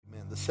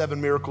the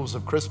 7 miracles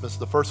of Christmas,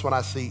 the first one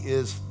I see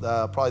is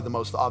probably the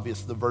most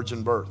obvious, the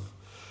virgin birth.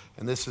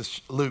 And this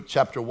is Luke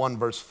chapter 1,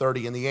 verse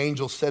 30. And the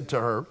angel said to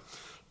her,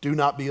 "Do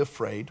not be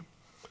afraid,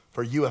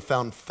 for you have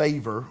found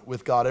favor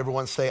with God."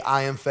 Everyone say,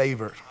 "I am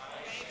favored.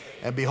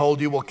 And behold,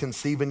 you will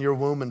conceive in your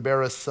womb and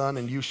bear a son,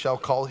 and you shall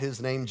call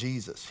his name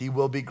Jesus. He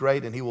will be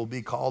great, and he will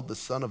be called the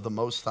Son of the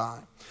Most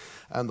High.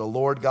 And the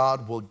Lord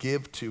God will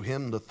give to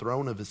him the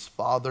throne of his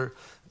father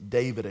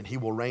David, and he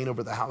will reign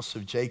over the house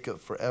of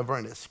Jacob forever,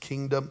 and his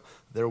kingdom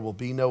there will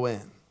be no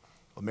end."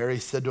 Well, Mary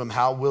said to him,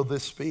 "How will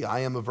this be? I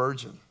am a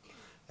virgin."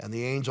 And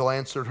the angel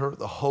answered her,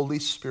 "The Holy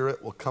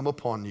Spirit will come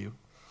upon you.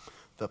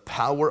 The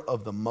power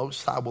of the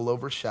Most High will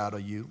overshadow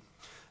you.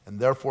 And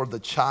therefore the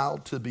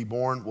child to be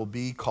born will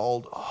be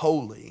called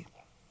Holy,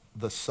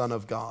 the Son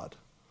of God."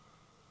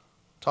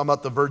 Talking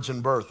about the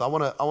virgin birth, I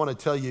want to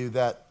tell you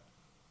that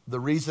the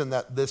reason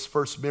that this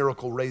first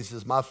miracle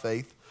raises my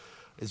faith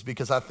is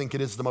because I think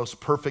it is the most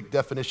perfect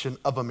definition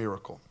of a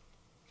miracle.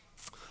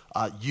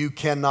 You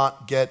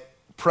cannot get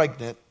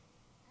pregnant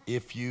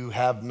if you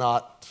have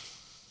not,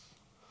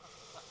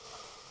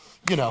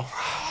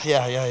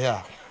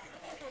 yeah.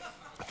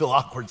 I feel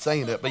awkward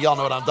saying it, but y'all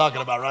know what I'm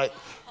talking about, right?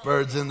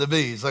 Birds and the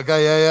bees.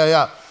 Okay,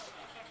 yeah.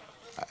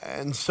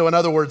 And so in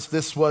other words,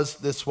 this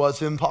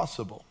was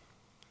impossible.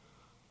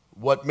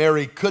 What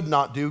Mary could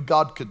not do,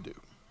 God could do.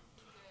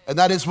 And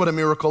that is what a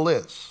miracle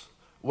is.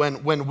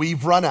 When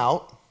we've run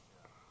out,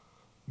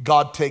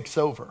 God takes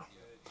over.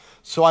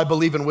 So I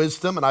believe in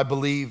wisdom, and I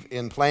believe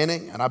in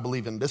planning, and I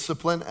believe in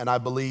discipline, and I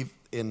believe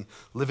in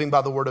living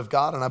by the word of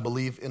God, and I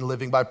believe in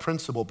living by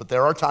principle. But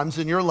there are times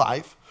in your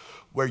life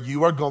where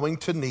you are going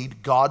to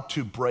need God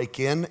to break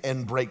in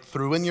and break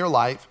through in your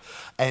life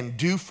and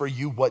do for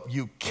you what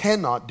you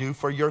cannot do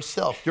for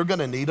yourself. You're going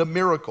to need a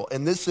miracle.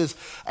 And this is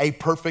a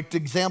perfect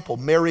example.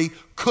 Mary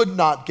could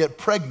not get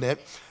pregnant,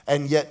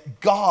 and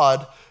yet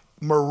God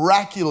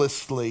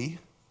miraculously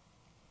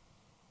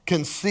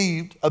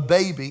conceived a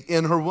baby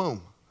in her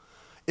womb.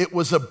 It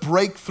was a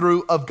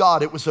breakthrough of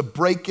God. It was a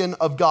break-in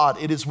of God.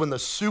 It is when the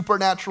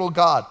supernatural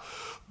God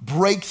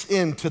breaks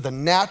into the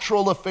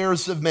natural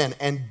affairs of men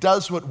and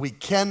does what we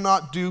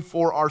cannot do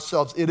for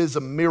ourselves. It is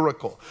a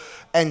miracle.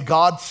 And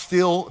God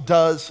still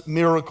does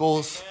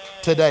miracles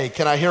today.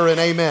 Can I hear an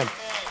amen?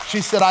 She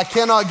said, "I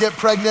cannot get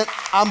pregnant.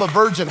 I'm a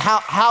virgin.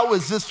 How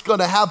is this going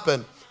to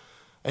happen?"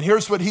 And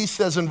here's what he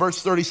says in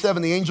verse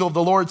 37. The angel of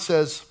the Lord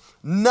says,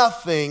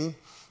 "Nothing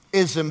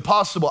is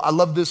impossible." I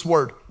love this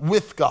word,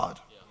 with God.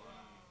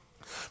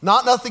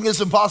 Not nothing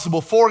is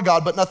impossible for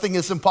God, but nothing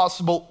is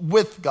impossible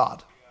with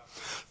God.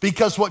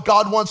 Because what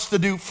God wants to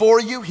do for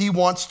you, he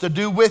wants to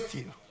do with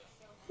you.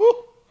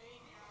 Woo.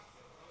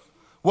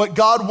 What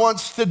God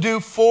wants to do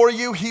for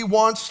you, he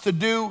wants to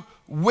do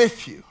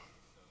with you.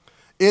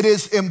 It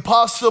is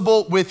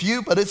impossible with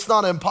you, but it's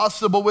not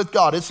impossible with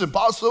God. It's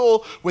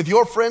impossible with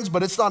your friends,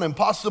 but it's not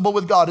impossible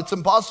with God. It's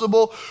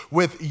impossible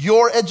with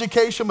your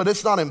education, but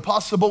it's not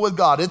impossible with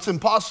God. It's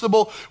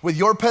impossible with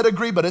your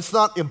pedigree, but it's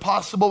not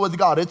impossible with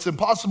God. It's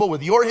impossible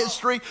with your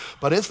history,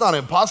 but it's not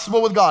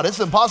impossible with God. It's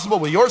impossible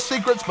with your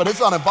secrets, but it's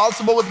not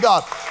impossible with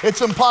God.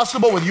 It's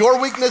impossible with your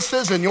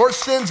weaknesses and your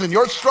sins and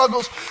your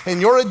struggles and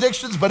your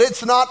addictions, but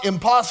it's not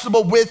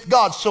impossible with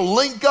God. So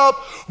link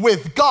up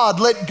with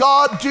God. Let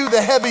God do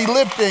the heavy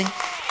lifting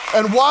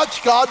and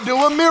watch God do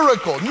a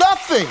miracle.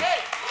 Nothing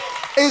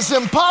is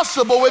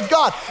impossible with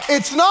God.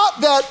 It's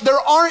not that there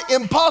aren't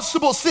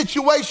impossible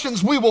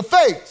situations we will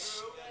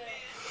face,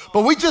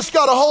 but we just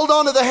got to hold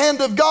on to the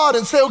hand of God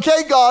and say,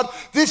 "Okay, God,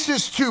 this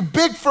is too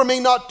big for me,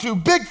 not too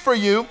big for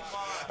you.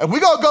 And we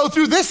got to go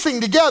through this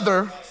thing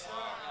together."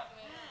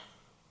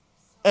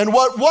 And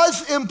what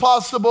was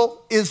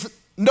impossible is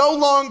no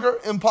longer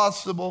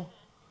impossible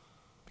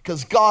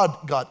because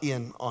God got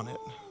in on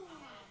it.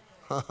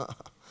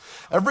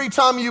 Every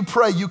time you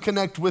pray, you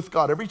connect with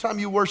God. Every time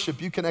you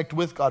worship, you connect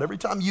with God. Every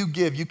time you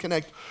give, you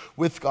connect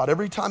with God.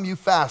 Every time you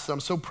fast, I'm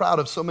so proud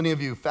of so many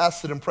of you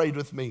fasted and prayed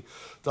with me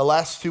the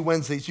last 2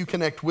 Wednesdays, you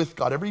connect with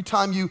God. Every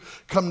time you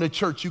come to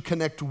church, you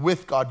connect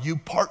with God. You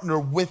partner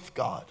with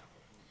God.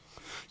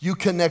 You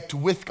connect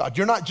with God.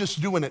 You're not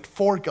just doing it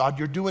for God,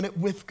 you're doing it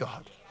with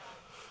God.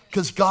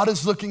 Because God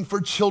is looking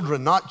for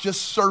children, not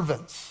just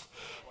servants.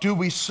 Do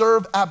we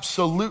serve?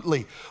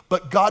 Absolutely.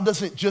 But God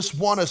doesn't just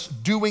want us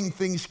doing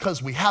things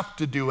because we have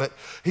to do it.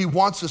 He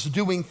wants us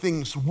doing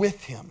things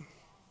with him.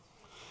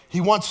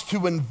 He wants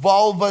to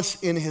involve us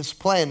in his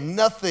plan.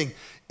 Nothing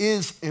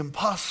is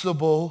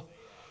impossible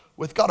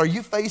with God. Are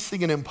you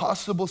facing an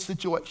impossible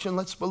situation?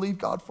 Let's believe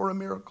God for a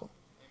miracle.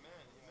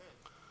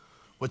 Amen.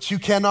 What you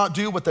cannot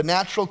do, what the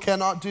natural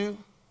cannot do,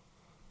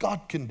 God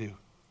can do.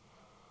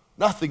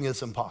 Nothing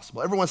is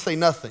impossible. Everyone say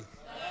nothing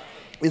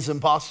is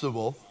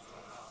impossible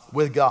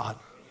with God.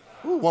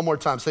 Ooh, one more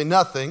time. Say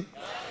nothing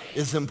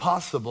is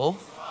impossible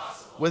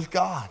with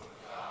God.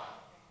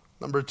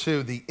 Number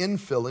 2, the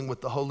infilling with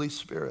the Holy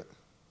Spirit.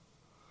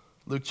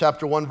 Luke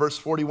chapter 1, verse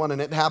 41,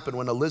 "And it happened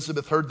when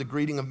Elizabeth heard the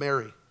greeting of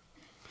Mary,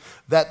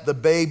 that the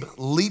babe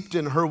leaped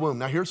in her womb."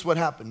 Now here's what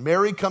happened.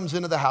 Mary comes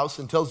into the house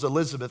and tells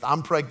Elizabeth,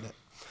 "I'm pregnant."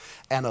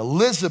 And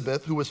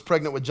Elizabeth, who was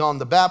pregnant with John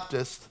the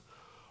Baptist,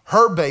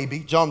 her baby,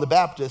 John the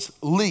Baptist,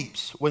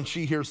 leaps when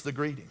she hears the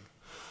greeting.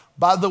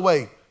 By the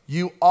way,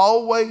 you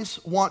always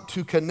want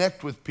to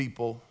connect with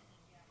people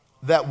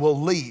that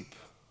will leap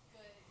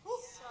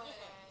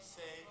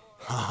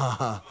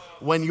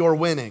when you're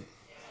winning.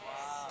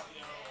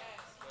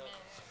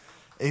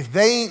 If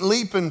they ain't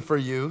leaping for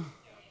you,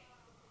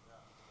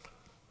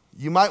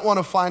 you might want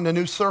to find a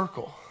new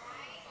circle.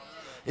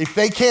 If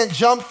they can't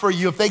jump for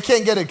you, if they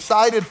can't get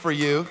excited for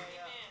you,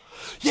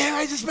 yeah,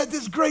 I just met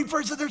this great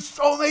person. They're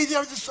so amazing.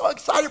 I'm just so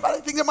excited about it. I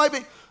think there might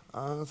be.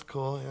 Oh, that's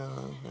cool. Yeah,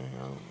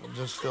 I'm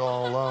just still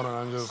all alone, and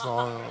I'm just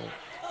all alone.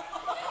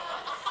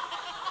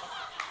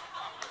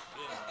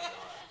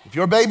 If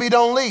your baby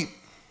don't leap,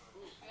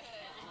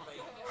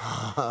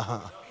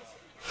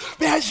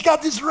 man, I just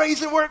got this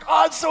raise at work.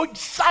 Oh, I'm so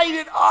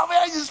excited. Oh,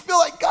 man, I just feel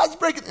like God's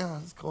breaking. Yeah,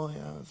 that's cool.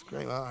 Yeah, that's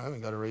great. Well, I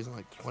haven't got a raise in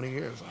like 20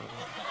 years.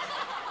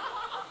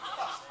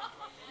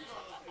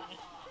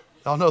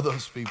 Y'all know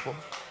those people.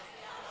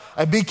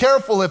 And be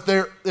careful if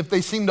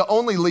they seem to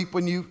only leap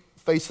when you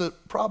face a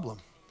problem.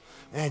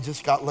 Man, I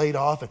just got laid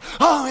off. And,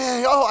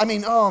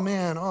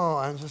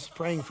 I'm just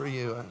praying for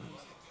you. I'm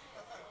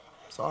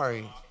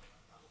sorry.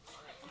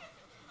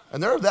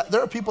 And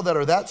there are people that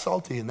are that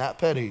salty and that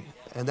petty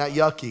and that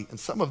yucky. And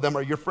some of them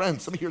are your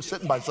friends. Some of you are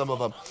sitting by some of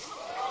them.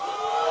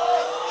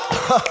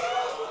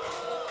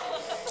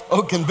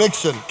 Oh,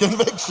 conviction.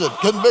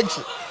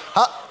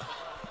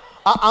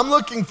 I'm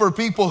looking for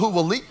people who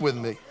will leap with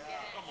me.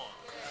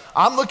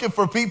 I'm looking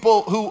for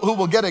people who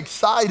will get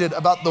excited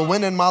about the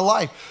win in my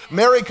life.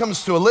 Mary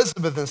comes to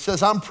Elizabeth and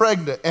says, I'm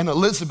pregnant. And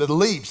Elizabeth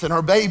leaps and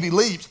her baby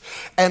leaps.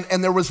 And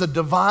there was a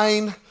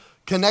divine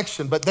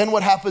connection. But then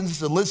what happens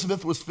is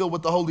Elizabeth was filled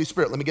with the Holy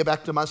Spirit. Let me get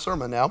back to my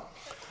sermon now.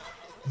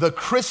 The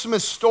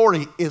Christmas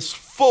story is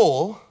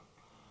full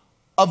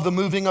of the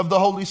moving of the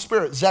Holy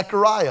Spirit.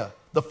 Zechariah,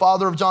 the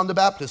father of John the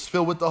Baptist,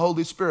 filled with the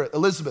Holy Spirit.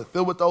 Elizabeth,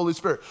 filled with the Holy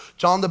Spirit.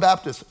 John the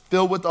Baptist,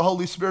 filled with the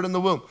Holy Spirit in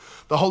the womb.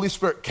 The Holy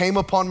Spirit came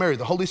upon Mary.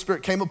 The Holy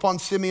Spirit came upon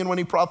Simeon when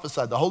he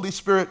prophesied. The Holy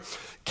Spirit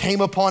came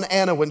upon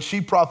Anna when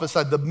she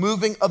prophesied. The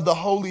moving of the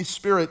Holy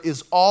Spirit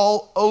is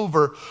all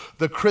over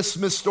the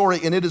Christmas story,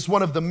 and it is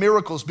one of the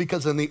miracles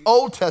because in the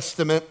Old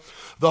Testament,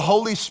 the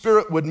Holy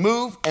Spirit would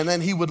move and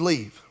then he would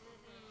leave.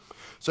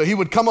 So he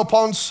would come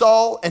upon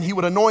Saul and he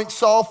would anoint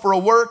Saul for a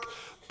work,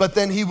 but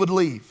then he would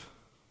leave.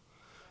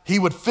 He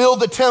would fill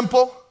the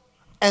temple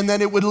and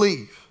then it would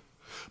leave.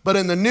 But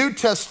in the New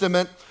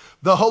Testament,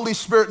 the Holy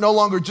Spirit no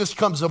longer just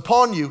comes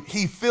upon you,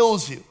 he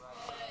fills you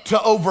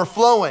to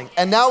overflowing.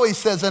 And now he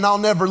says, and I'll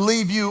never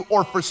leave you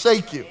or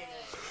forsake you.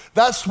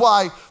 That's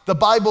why the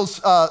Bible's,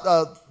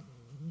 the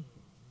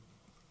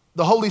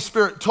Holy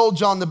Spirit told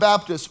John the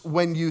Baptist,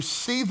 when you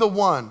see the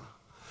one,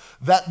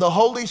 that the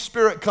Holy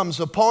Spirit comes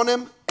upon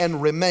him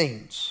and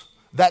remains.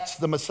 That's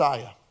the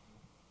Messiah.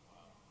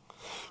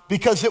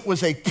 Because it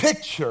was a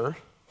picture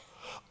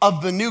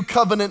of the new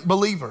covenant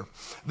believer.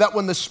 That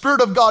when the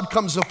Spirit of God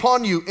comes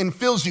upon you and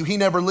fills you, he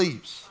never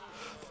leaves.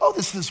 Oh,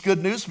 this is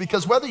good news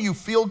because whether you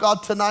feel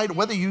God tonight,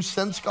 whether you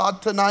sense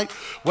God tonight,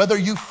 whether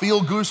you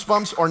feel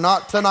goosebumps or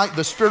not tonight,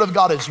 the Spirit of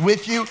God is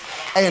with you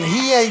and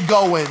he ain't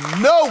going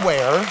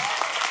nowhere.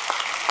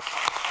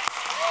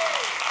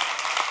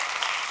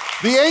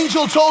 The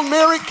angel told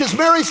Mary, because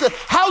Mary said,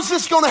 how's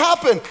this going to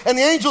happen? And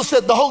the angel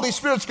said, the Holy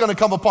Spirit's going to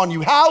come upon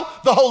you. How?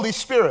 The Holy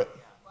Spirit.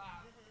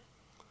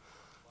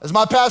 As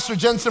my pastor,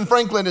 Jensen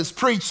Franklin, has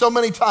preached so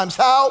many times,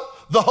 how?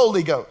 The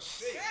Holy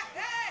Ghost.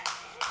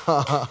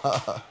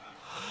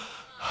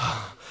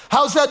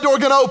 How's that door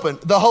going to open?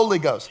 The Holy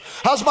Ghost.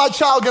 How's my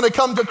child going to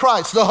come to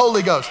Christ? The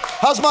Holy Ghost.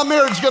 How's my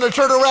marriage going to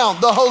turn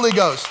around? The Holy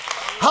Ghost.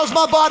 How's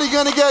my body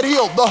going to get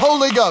healed? The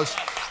Holy Ghost.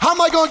 How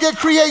am I going to get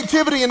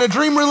creativity and a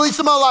dream release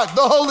in my life?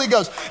 The Holy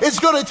Ghost. It's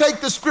going to take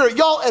the Spirit.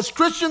 Y'all, as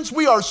Christians,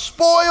 we are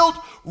spoiled,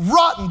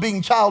 rotten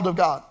being child of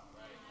God.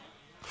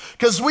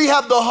 Because we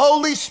have the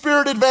Holy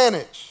Spirit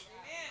advantage.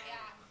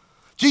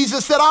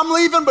 Jesus said, I'm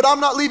leaving, but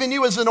I'm not leaving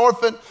you as an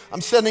orphan.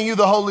 I'm sending you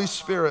the Holy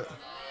Spirit.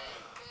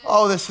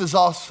 Oh, this is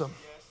awesome.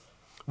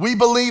 We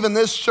believe in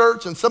this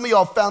church, and some of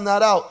y'all found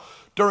that out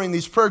during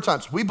these prayer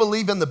times. We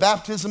believe in the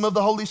baptism of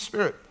the Holy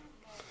Spirit.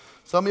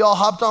 Some of y'all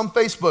hopped on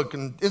Facebook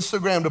and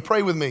Instagram to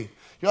pray with me.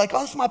 You're like,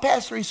 oh, this is my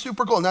pastor. He's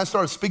super cool. And I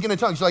started speaking in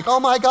tongues. You're like,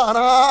 oh, my God.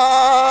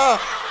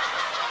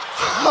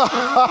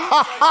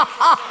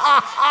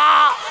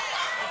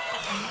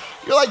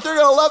 You're like, you're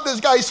going to love this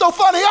guy. He's so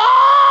funny.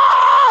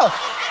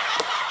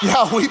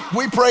 Yeah,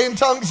 we pray in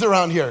tongues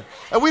around here.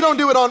 And we don't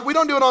do it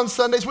on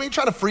Sundays. We ain't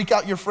trying to freak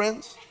out your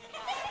friends.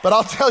 But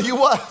I'll tell you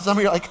what. Some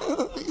of you are like,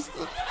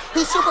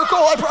 he's super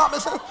cool, I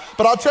promise.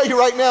 But I'll tell you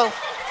right now,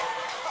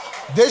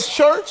 this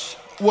church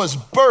was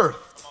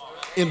birthed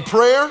in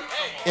prayer,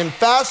 in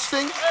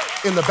fasting,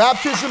 in the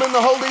baptism in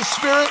the Holy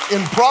Spirit,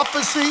 in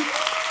prophecy.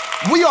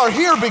 We are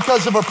here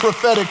because of a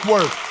prophetic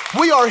word.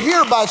 We are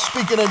here by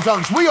speaking in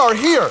tongues. We are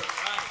here.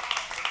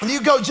 And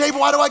you go, Jay,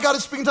 why do I got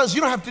to speak in tongues?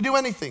 You don't have to do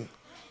anything.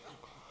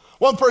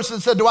 One person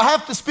said, do I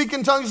have to speak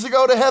in tongues to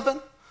go to heaven?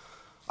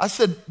 I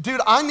said,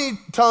 dude, I need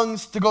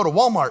tongues to go to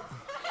Walmart.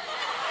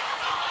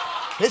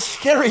 It's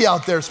scary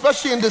out there,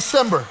 especially in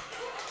December.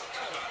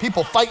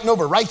 People fighting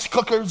over rice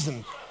cookers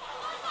and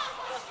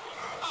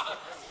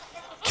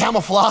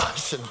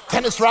camouflage and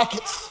tennis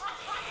rackets.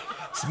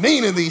 It's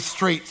mean in these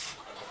streets.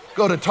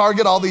 Go to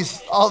Target, all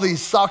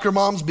these soccer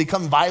moms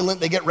become violent.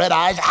 They get red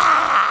eyes.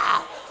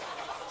 Ah!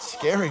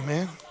 Scary,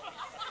 man.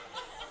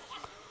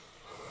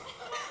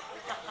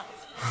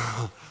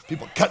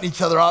 People cutting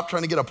each other off,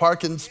 trying to get a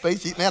parking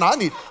space. Man, I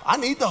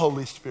need the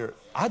Holy Spirit.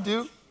 I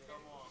do.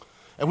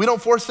 And we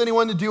don't force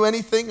anyone to do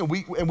anything, and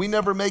we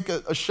never make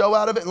a show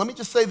out of it. And let me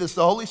just say this,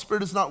 the Holy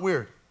Spirit is not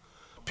weird.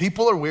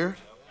 People are weird.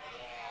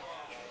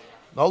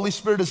 The Holy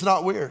Spirit is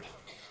not weird.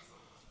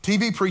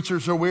 TV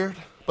preachers are weird,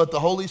 but the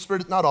Holy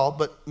Spirit, not all,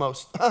 but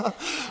most.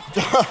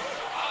 The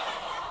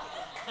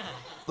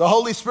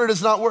Holy Spirit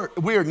is not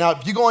weird. Now,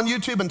 if you go on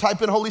YouTube and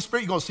type in Holy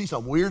Spirit, you're going to see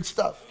some weird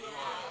stuff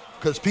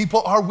because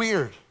people are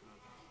weird.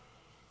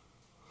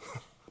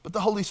 But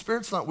the Holy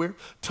Spirit's not weird.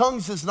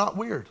 Tongues is not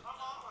weird.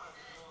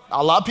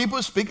 A lot of people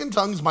who speak in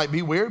tongues might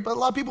be weird, but a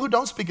lot of people who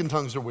don't speak in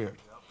tongues are weird.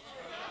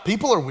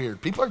 People are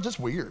weird. People are just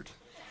weird.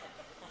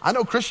 I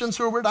know Christians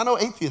who are weird. I know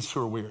atheists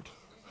who are weird.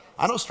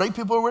 I know straight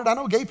people are weird. I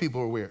know gay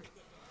people are weird.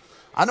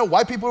 I know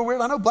white people are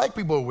weird. I know black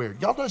people are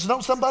weird. Y'all just know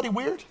somebody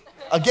weird?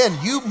 Again,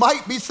 you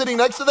might be sitting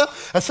next to them,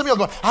 and some of y'all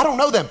going, I don't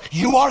know them.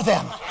 You are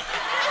them.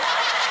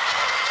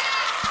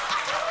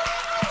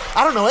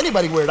 I don't know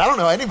anybody weird. I don't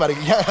know anybody.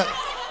 Yeah.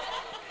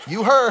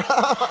 You heard.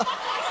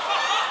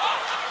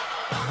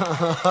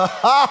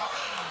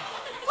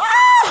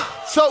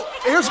 So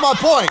here's my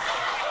point.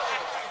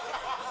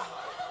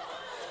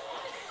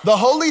 The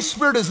Holy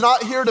Spirit is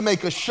not here to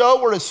make a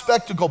show or a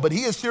spectacle, but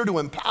he is here to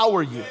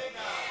empower you.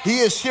 He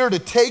is here to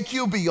take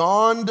you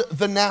beyond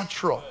the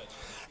natural.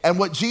 And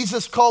what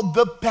Jesus called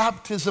the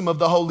baptism of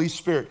the Holy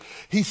Spirit.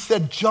 He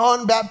said,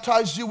 John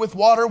baptized you with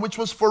water, which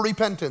was for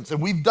repentance.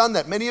 And we've done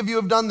that. Many of you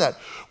have done that,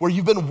 where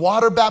you've been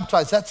water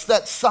baptized. That's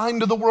that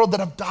sign to the world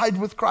that I've died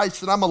with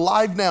Christ and I'm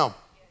alive now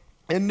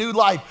in new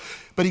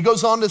life. But he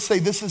goes on to say,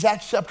 this is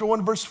Acts chapter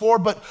 1, verse 4,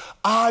 but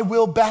I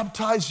will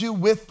baptize you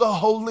with the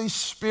Holy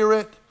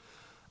Spirit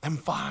and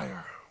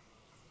fire.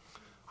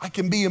 I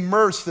can be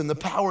immersed in the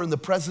power and the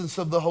presence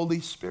of the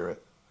Holy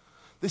Spirit.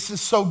 This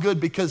is so good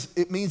because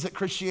it means that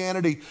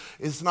Christianity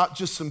is not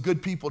just some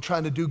good people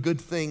trying to do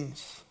good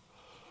things.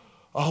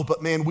 Oh,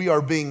 but man, we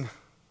are being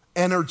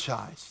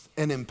energized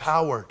and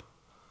empowered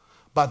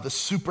by the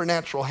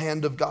supernatural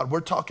hand of God. We're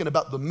talking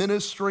about the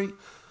ministry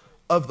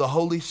of the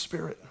Holy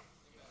Spirit.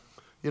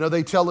 You know,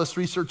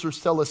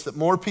 researchers tell us that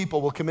more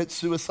people will commit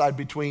suicide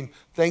between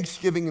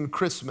Thanksgiving and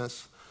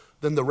Christmas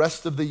than the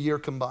rest of the year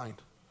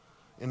combined.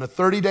 In a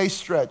 30-day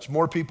stretch,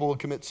 more people will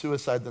commit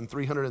suicide than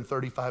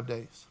 335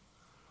 days.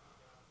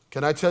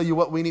 Can I tell you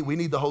what we need? We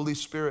need the Holy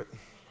Spirit.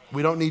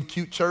 We don't need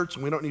cute church,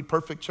 and we don't need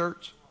perfect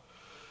church.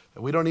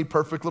 And we don't need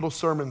perfect little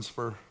sermons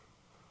for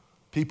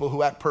people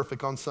who act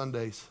perfect on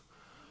Sundays.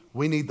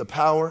 We need the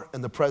power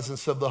and the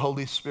presence of the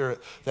Holy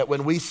Spirit, that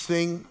when we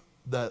sing,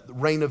 the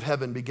rain of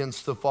heaven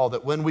begins to fall,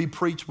 that when we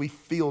preach, we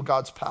feel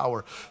God's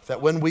power,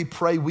 that when we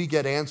pray, we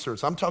get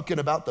answers. I'm talking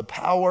about the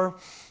power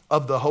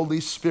of the Holy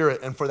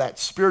Spirit. And for that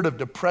spirit of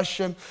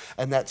depression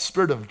and that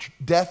spirit of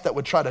death that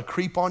would try to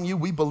creep on you,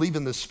 we believe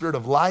in the spirit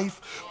of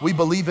life. We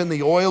believe in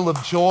the oil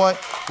of joy.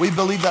 We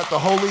believe that the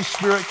Holy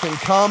Spirit can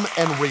come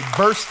and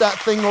reverse that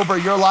thing over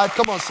your life.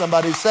 Come on,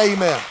 somebody, say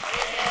amen.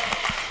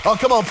 Oh,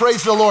 come on,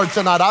 praise the Lord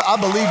tonight. I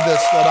believe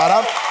this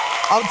tonight.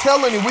 I'm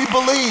telling you, we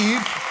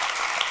believe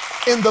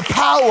in the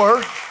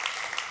power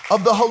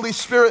of the Holy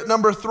Spirit.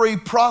 Number 3,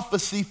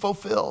 prophecy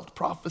fulfilled.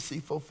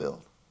 Prophecy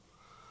fulfilled.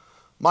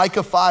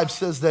 Micah 5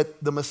 says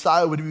that the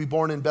Messiah would be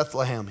born in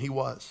Bethlehem. He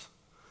was.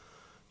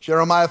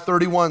 Jeremiah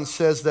 31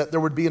 says that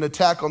there would be an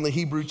attack on the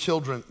Hebrew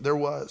children. There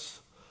was.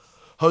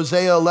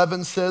 Hosea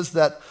 11 says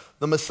that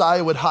the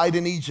Messiah would hide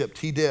in Egypt.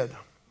 He did.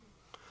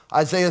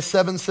 Isaiah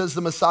 7 says the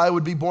Messiah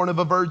would be born of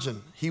a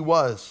virgin. He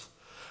was.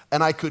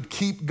 And I could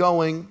keep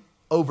going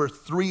over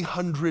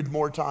 300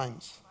 more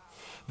times.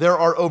 There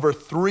are over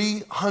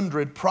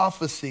 300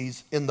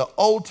 prophecies in the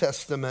Old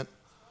Testament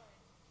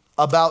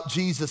about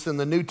Jesus in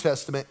the New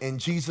Testament, and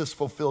Jesus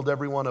fulfilled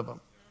every one of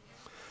them.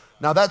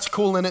 Now that's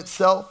cool in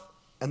itself,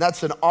 and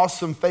that's an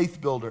awesome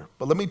faith builder.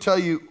 But let me tell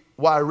you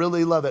why I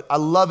really love it. I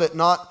love it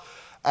not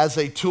as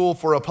a tool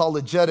for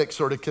apologetics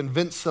or to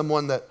convince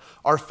someone that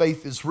our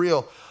faith is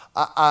real.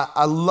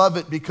 I love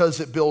it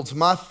because it builds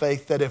my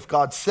faith that if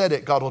God said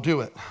it, God will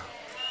do it.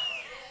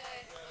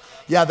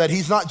 Yeah, that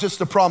he's not just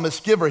a promise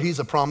giver, he's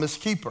a promise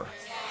keeper.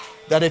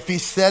 That if he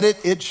said it,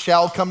 it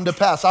shall come to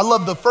pass. I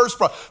love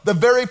the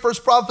very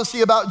first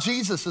prophecy about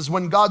Jesus is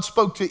when God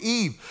spoke to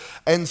Eve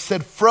and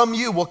said, from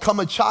you will come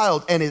a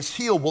child and his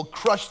heel will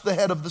crush the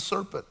head of the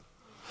serpent.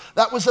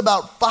 That was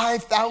about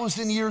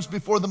 5,000 years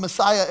before the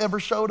Messiah ever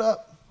showed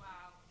up.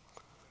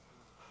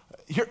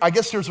 I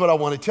guess here's what I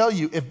want to tell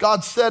you. If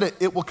God said it,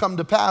 it will come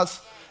to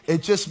pass.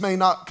 It just may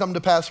not come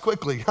to pass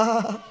quickly.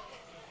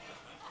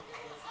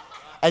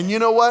 And you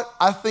know what?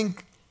 I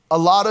think a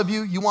lot of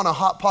you want a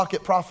hot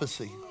pocket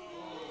prophecy.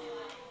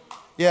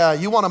 Yeah,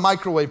 you want a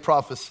microwave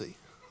prophecy.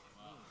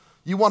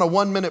 You want a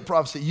 1-minute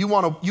prophecy. You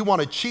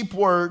want a cheap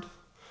word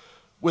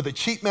with a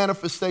cheap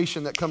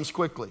manifestation that comes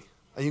quickly.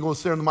 And you're going to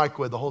stare in the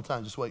microwave the whole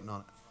time just waiting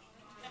on it.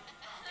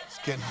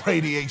 Just getting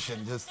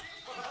radiation.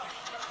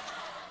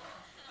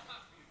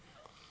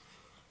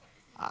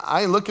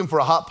 I ain't looking for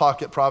a Hot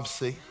Pocket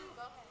prophecy.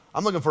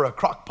 I'm looking for a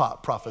crock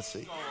pot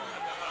prophecy.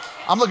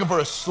 I'm looking for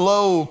a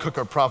slow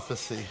cooker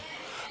prophecy.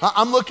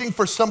 I'm looking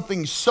for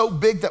something so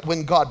big that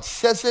when God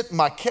says it,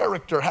 my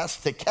character has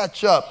to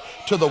catch up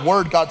to the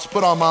word God's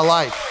put on my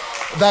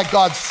life. That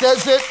God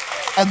says it,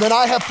 and then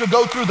I have to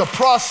go through the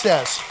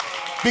process.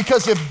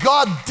 Because if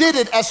God did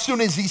it as soon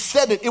as he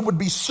said it, it would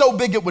be so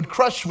big it would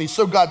crush me.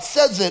 So God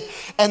says it,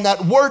 and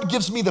that word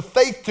gives me the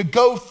faith to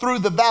go through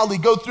the valley,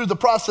 go through the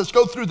process,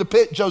 go through the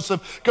pit,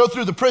 Joseph, go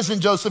through the prison,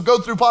 Joseph, go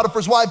through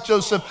Potiphar's wife,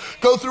 Joseph,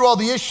 go through all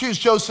the issues,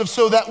 Joseph,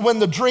 so that when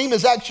the dream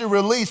is actually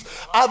released,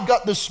 I've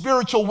got the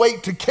spiritual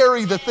weight to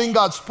carry the thing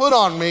God's put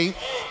on me.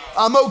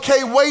 I'm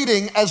okay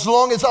waiting as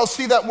long as I'll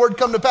see that word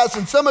come to pass.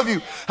 And some of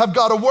you have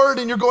got a word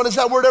and you're going, is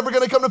that word ever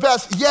going to come to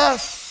pass?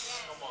 Yes.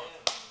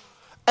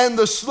 And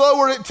the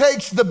slower it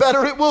takes, the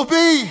better it will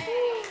be.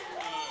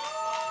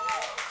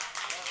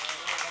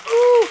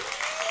 Woo.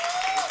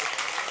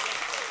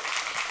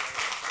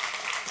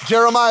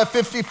 Jeremiah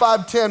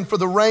 55:10, for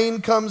the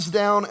rain comes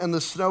down and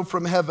the snow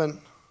from heaven.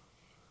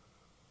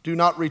 Do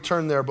not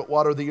return there, but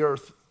water the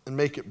earth and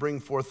make it bring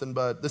forth and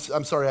bud.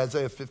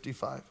 Isaiah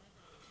 55.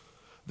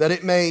 That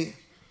it may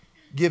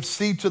give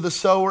seed to the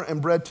sower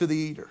and bread to the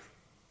eater.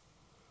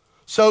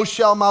 So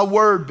shall my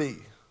word be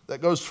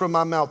that goes from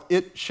my mouth.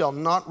 It shall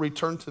not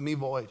return to me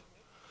void.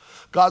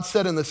 God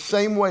said in the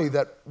same way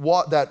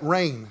that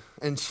rain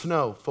and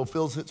snow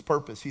fulfills its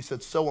purpose, he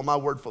said, so will my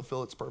word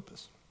fulfill its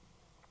purpose.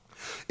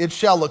 It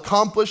shall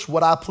accomplish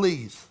what I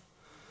please,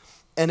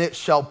 and it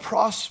shall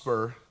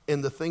prosper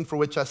in the thing for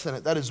which I sent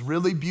it. That is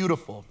really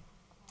beautiful,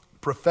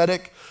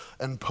 prophetic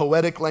and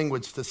poetic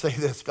language to say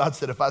this. God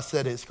said, if I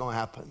said it, it's going to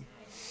happen.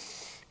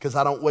 Because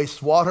I don't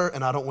waste water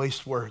and I don't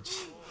waste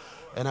words.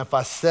 And if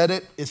I said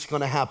it, it's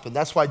going to happen.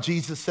 That's why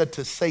Jesus said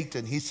to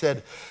Satan, he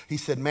said,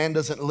 man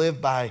doesn't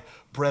live by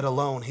bread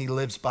alone. He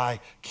lives by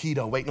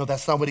keto. Wait, no,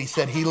 that's not what he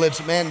said.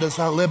 Man does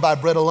not live by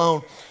bread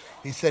alone.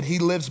 He said he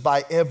lives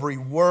by every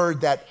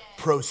word that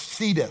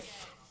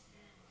proceedeth.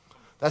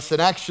 That's an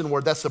action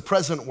word. That's a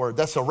present word.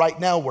 That's a right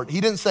now word. He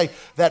didn't say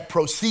that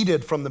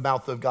proceeded from the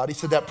mouth of God. He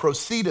said that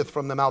proceedeth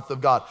from the mouth of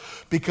God.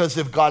 Because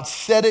if God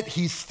said it,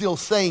 he's still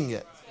saying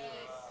it.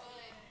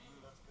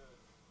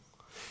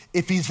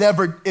 If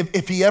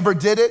he ever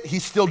did it,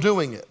 he's still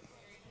doing it.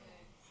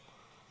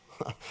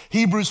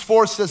 Hebrews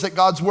 4 says that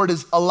God's word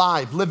is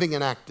alive, living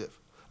and active.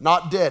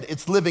 Not dead,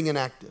 it's living and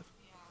active.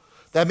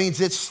 That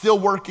means it's still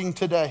working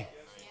today.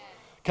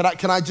 Can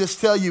I just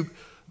tell you,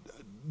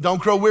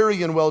 don't grow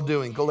weary in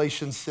well-doing,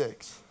 Galatians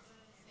 6.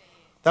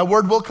 That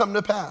word will come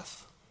to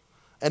pass.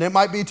 And it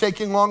might be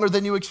taking longer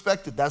than you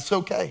expected. That's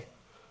okay.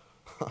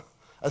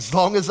 As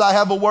long as I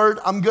have a word,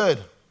 I'm good.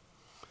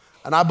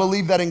 And I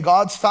believe that in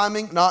God's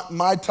timing, not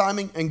my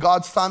timing, in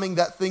God's timing,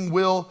 that thing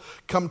will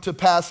come to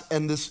pass.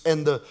 And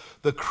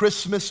the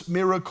Christmas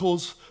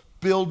miracles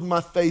build my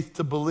faith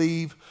to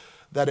believe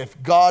that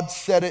if God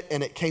said it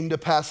and it came to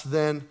pass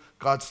then,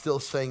 God's still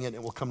saying it and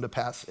it will come to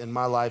pass in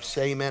my life.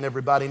 Say amen,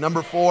 everybody.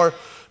 Number four,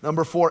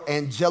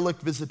 angelic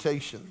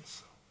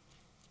visitations.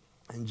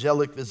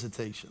 Angelic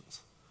visitations.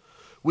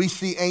 We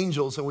see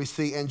angels and we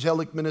see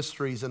angelic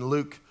ministries in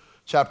Luke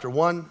chapter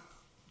 1.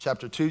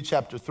 Chapter 2,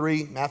 chapter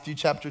 3, Matthew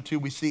chapter 2,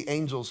 we see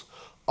angels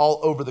all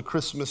over the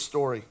Christmas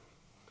story.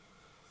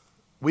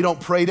 We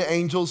don't pray to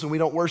angels and we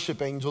don't worship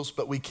angels,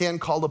 but we can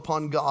call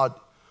upon God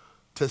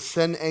to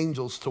send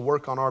angels to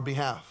work on our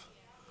behalf.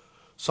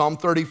 Psalm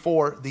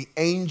 34, the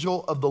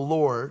angel of the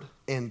Lord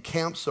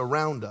encamps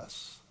around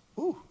us.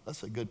 Ooh,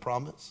 that's a good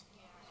promise.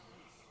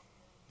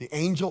 The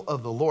angel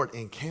of the Lord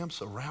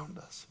encamps around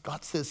us.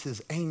 God says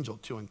his angel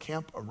to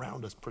encamp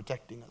around us,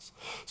 protecting us.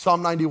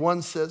 Psalm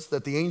 91 says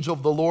that the angel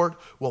of the Lord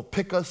will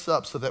pick us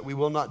up so that we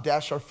will not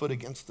dash our foot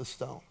against the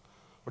stone.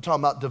 We're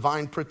talking about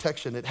divine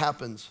protection. It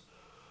happens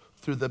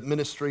through the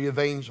ministry of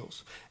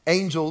angels.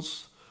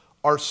 Angels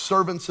are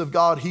servants of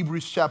God,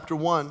 Hebrews chapter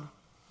 1,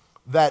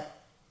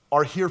 that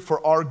are here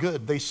for our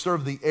good. They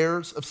serve the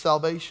heirs of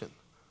salvation.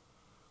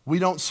 We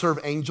don't serve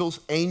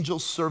angels.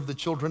 Angels serve the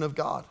children of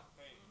God.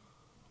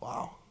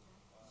 Wow.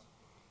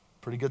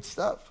 Pretty good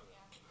stuff.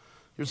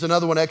 Here's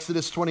another one,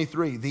 Exodus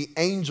 23. The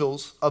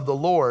angel of the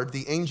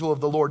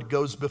Lord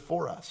goes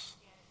before us.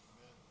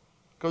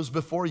 Goes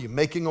before you,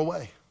 making a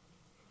way.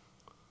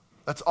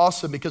 That's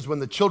awesome because when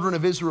the children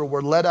of Israel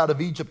were led out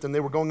of Egypt and they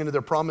were going into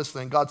their promised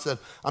land, God said,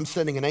 I'm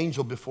sending an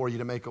angel before you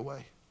to make a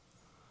way.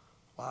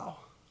 Wow.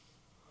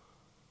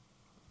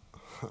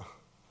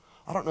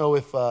 I don't know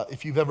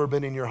if you've ever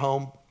been in your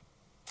home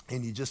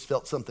and you just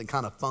felt something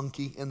kind of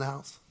funky in the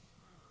house.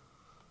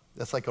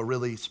 That's like a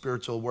really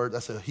spiritual word.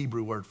 That's a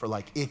Hebrew word for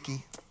like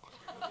icky.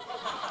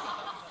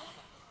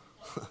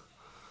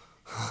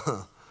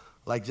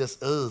 Like just,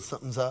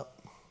 something's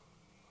up.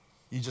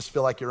 You just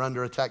feel like you're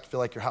under attack. You feel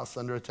like your house is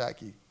under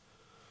attack.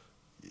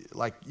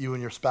 Like you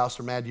and your spouse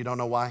are mad. You don't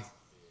know why.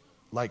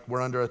 like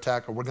we're under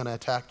attack or we're going to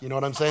attack. You know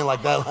what I'm saying?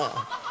 Like that.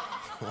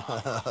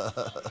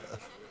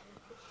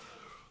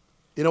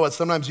 You know what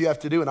sometimes you have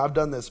to do, and I've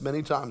done this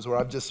many times where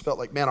I've just felt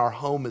like, man, our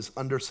home is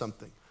under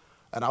something.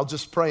 And I'll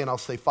just pray and I'll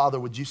say, Father,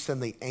 would you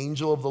send the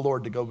angel of the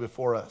Lord to go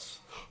before us,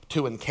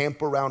 to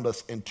encamp around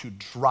us and to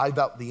drive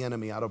out the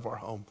enemy out of our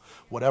home.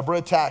 Whatever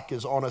attack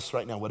is on us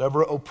right now,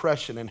 whatever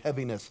oppression and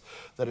heaviness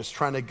that is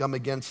trying to come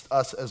against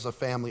us as a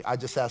family, I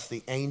just ask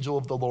the angel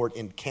of the Lord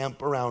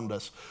encamp around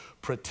us,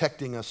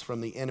 protecting us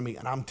from the enemy.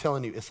 And I'm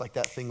telling you, it's like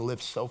that thing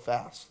lives so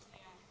fast.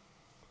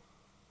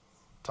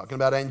 Talking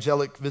about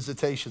angelic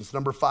visitations.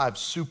 Number 5,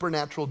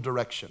 supernatural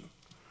direction.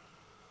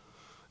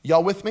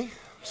 Y'all with me?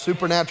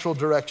 Supernatural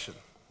direction.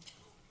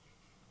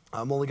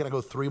 I'm only going to go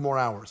 3 more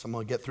hours. I'm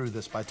going to get through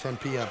this by 10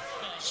 p.m.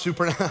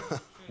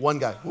 One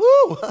guy.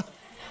 Woo!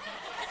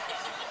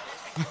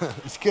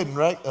 He's kidding,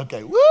 right?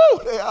 Okay. Woo!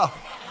 Yeah.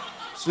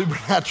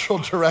 Supernatural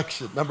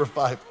direction. Number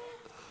 5.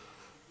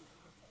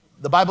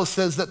 The Bible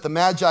says that the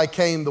Magi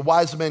came, the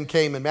wise men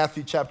came in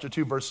Matthew chapter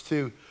 2, verse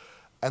 2,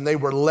 and they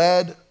were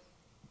led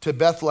to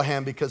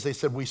Bethlehem because they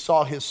said, we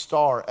saw his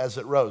star as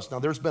it rose. Now,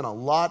 there's been a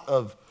lot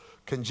of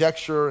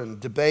conjecture and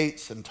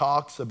debates and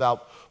talks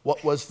about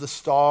what was the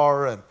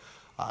star. And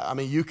I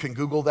mean, you can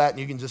Google that and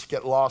you can just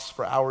get lost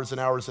for hours and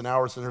hours and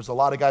hours. And there's a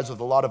lot of guys with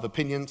a lot of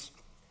opinions,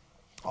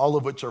 all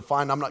of which are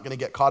fine. I'm not going to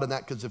get caught in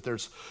that because if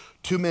there's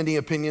too many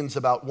opinions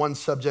about one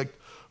subject,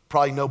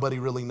 probably nobody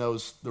really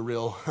knows the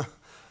real,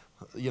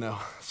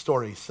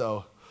 story.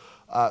 So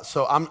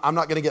I'm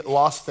not going to get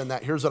lost in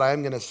that. Here's what I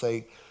am going to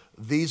say.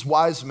 These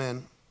wise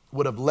men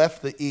would have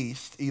left the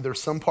east, either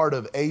some part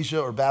of Asia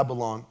or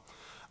Babylon,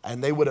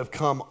 and they would have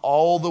come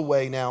all the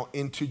way now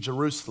into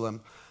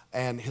Jerusalem.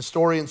 And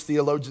historians,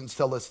 theologians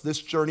tell us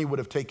this journey would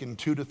have taken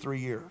 2 to 3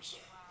 years.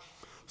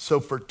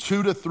 So for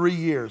 2 to 3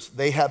 years,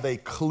 they have a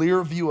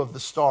clear view of the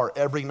star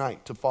every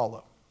night to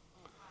follow.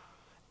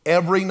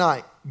 Every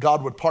night,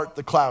 God would part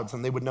the clouds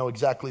and they would know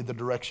exactly the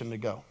direction to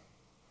go.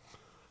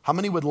 How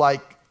many would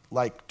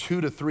like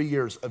 2 to 3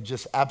 years of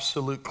just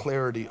absolute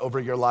clarity over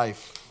your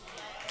life?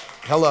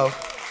 Hello.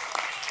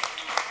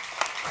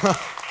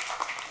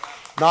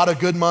 Not a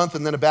good month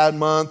and then a bad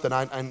month,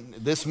 and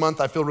this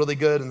month I feel really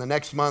good, and the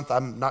next month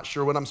I'm not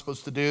sure what I'm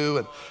supposed to do,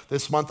 and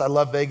this month I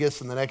love Vegas,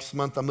 and the next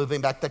month I'm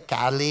moving back to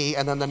Cali,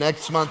 and then the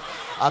next month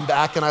I'm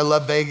back and I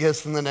love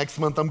Vegas, and the next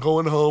month I'm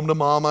going home to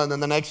mama, and then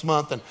the next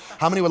month. And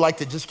how many would like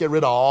to just get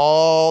rid of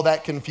all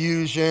that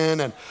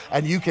confusion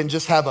and you can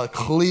just have a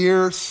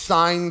clear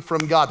sign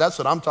from God? That's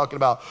what I'm talking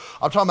about.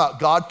 I'm talking about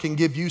God can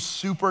give you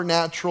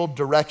supernatural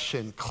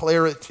direction,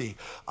 clarity.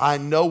 I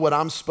know what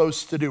I'm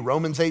supposed to do.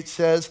 Romans 8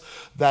 says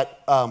that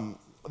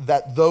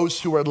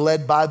those who are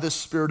led by the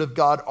Spirit of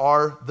God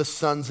are the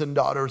sons and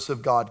daughters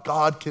of God.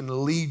 God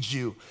can lead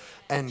you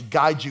and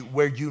guide you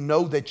where you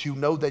know that you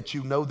know that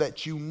you know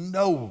that you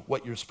know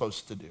what you're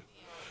supposed to do.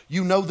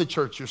 You know the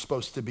church you're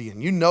supposed to be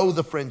in. You know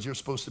the friends you're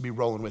supposed to be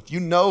rolling with.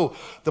 You know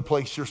the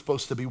place you're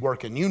supposed to be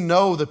working. You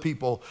know the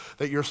people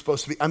that you're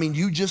supposed to be. I mean,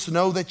 you just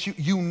know that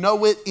you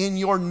know it in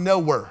your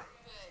knower.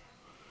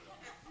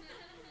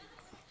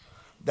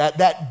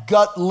 That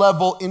gut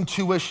level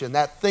intuition,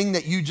 that thing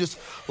that you just,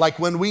 like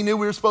when we knew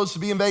we were supposed to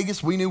be in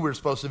Vegas, we knew we were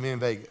supposed to be in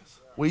Vegas.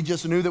 We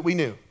just knew that we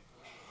knew.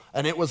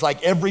 And it was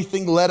like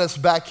everything led us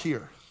back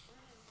here.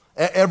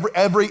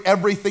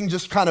 Everything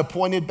just kind of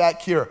pointed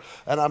back here.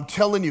 And I'm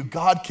telling you,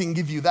 God can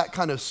give you that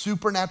kind of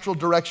supernatural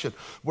direction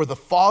where the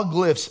fog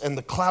lifts and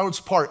the clouds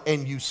part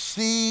and you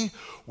see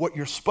what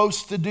you're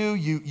supposed to do.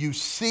 You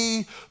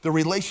see the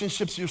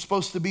relationships you're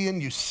supposed to be in.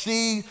 You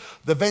see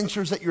the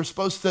ventures that you're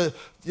supposed to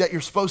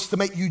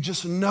make. You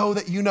just know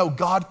that you know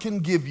God can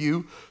give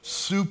you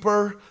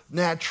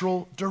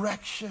supernatural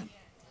direction.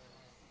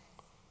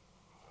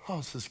 Oh,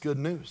 this is good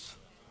news.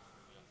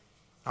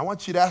 I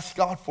want you to ask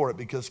God for it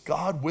because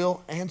God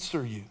will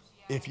answer you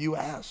if you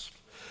ask.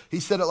 He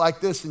said it like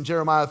this in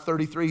Jeremiah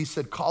 33. He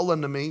said, call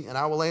unto me and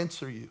I will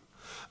answer you.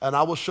 And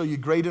I will show you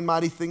great and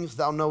mighty things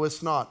thou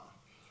knowest not.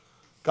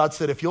 God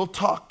said, if you'll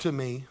talk to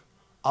me,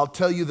 I'll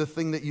tell you the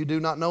thing that you do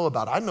not know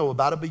about. I know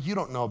about it, but you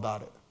don't know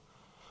about it.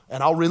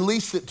 And I'll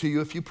release it to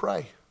you if you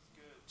pray.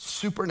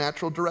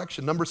 Supernatural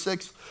direction. Number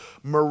 6,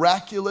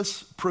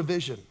 miraculous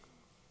provision.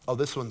 Oh,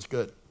 this one's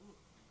good.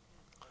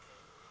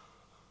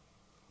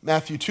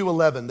 Matthew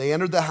 2:11, they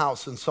entered the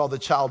house and saw the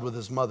child with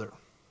his mother.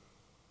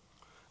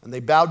 And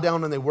they bowed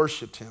down and they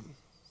worshiped him.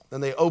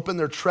 Then they opened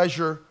their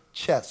treasure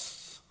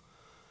chests.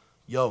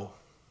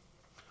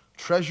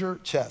 Treasure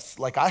chests.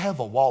 Like I have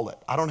a wallet.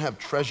 I don't have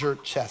treasure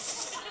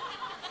chests.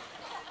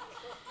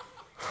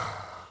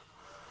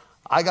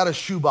 I got a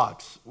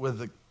shoebox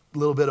with a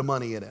little bit of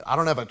money in it. I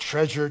don't have a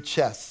treasure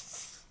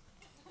chest.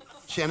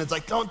 Shannon's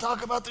like, don't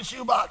talk about the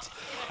shoebox.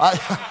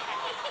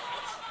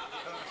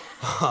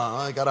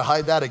 I got to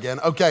hide that again.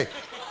 Okay.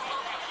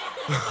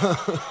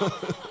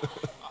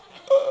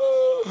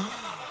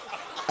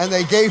 And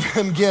they gave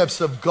him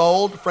gifts of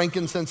gold,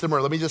 frankincense, and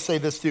myrrh. Let me just say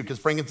this too, because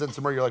frankincense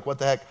and myrrh, you're like, what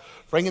the heck?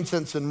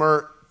 Frankincense and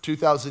myrrh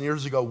 2,000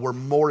 years ago were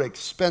more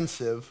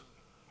expensive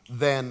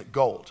than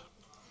gold.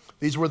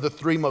 These were the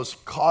 3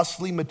 most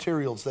costly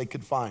materials they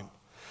could find.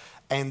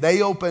 and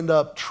they opened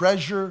up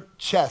treasure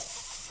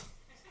chests.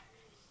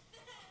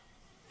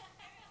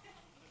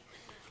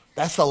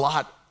 That's a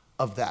lot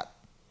of that.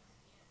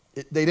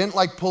 They didn't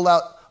like pull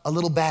out a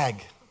little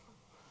bag.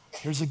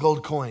 Here's a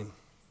gold coin.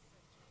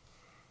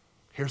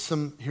 Here's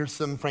some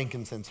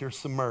frankincense. Here's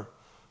some myrrh.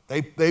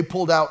 They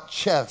pulled out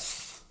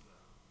chests.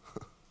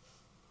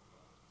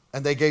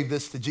 And they gave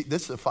this to Jesus.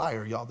 This is a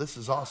fire, y'all. This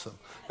is awesome.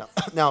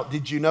 Now,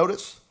 did you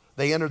notice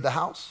they entered the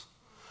house?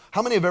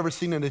 How many have ever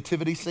seen a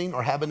nativity scene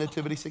or have a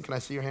nativity scene? Can I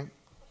see your hand?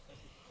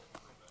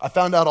 I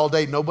found out all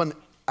day no one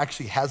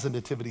actually has a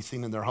nativity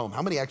scene in their home.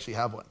 How many actually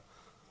have one?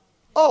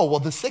 Oh, well,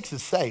 the 6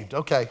 is saved.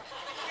 Okay.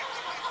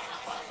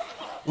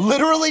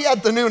 Literally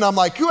at the noon, I'm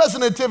like, who has a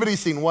nativity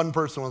scene? One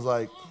person was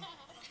like,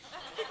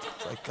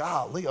 it's like,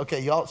 golly.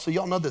 Okay, y'all, so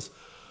y'all know this.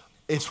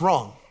 It's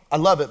wrong. I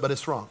love it, but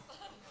it's wrong.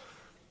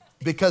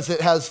 Because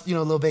it has,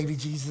 little baby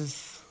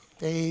Jesus,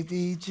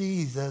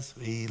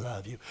 we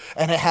love you.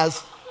 And it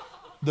has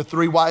the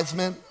 3 wise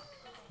men.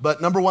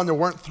 But number 1, there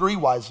weren't 3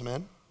 wise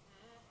men.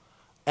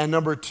 And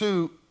number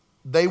 2,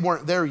 they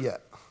weren't there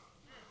yet.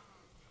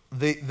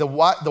 The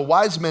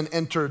wise men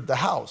entered the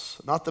house,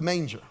 not the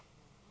manger.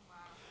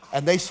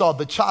 And they saw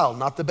the child,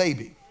 not the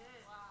baby.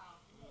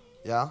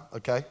 Yeah,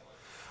 okay.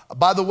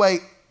 By the way,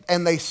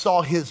 and they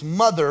saw his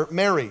mother,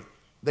 Mary.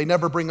 They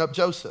never bring up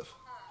Joseph.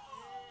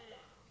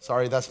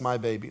 Sorry, that's my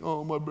baby.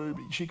 Oh, my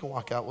baby. She can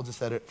walk out. We'll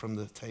just edit from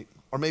the tape.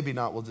 Or maybe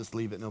not. We'll just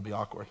leave it and it'll be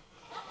awkward.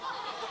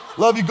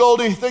 Love you,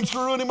 Goldie. Thanks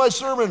for ruining my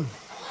sermon.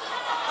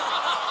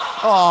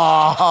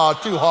 Oh,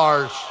 too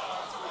harsh.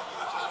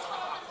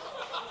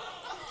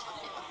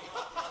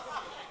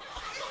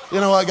 You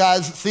know what,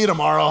 guys? See you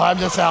tomorrow. I'm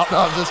just out. No,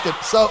 I'm just kidding.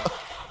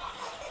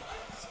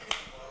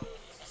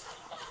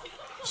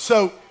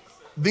 So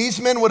these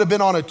men would have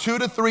been on a 2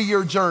 to 3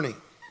 year journey.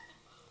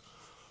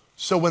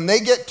 So when they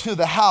get to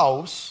the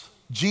house,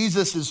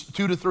 Jesus is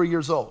 2 to 3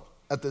 years old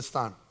at this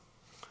time.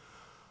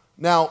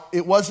 Now,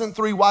 it wasn't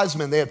 3 wise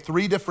men. They had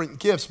 3 different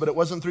gifts, but it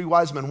wasn't 3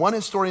 wise men. One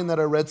historian that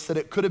I read said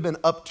it could have been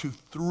up to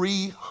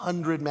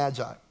 300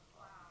 magi.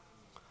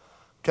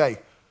 Okay.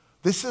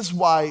 This is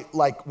why,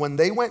 like, when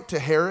they went to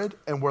Herod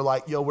and were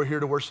like, yo, we're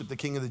here to worship the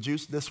King of the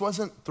Jews, this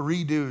wasn't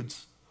 3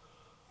 dudes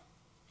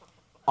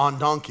on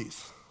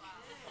donkeys.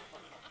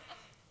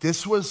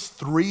 This was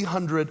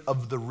 300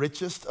 of the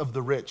richest of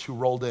the rich who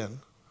rolled in,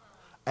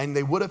 and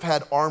they would have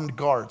had armed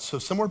guards. So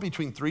somewhere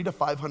between 300 to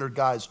 500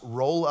 guys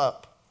roll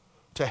up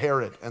to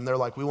Herod, and they're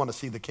like, we want to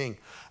see the king.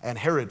 And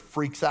Herod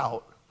freaks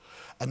out.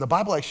 And the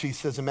Bible actually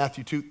says in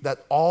Matthew 2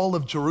 that all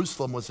of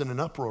Jerusalem was in an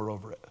uproar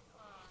over it.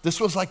 This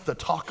was like the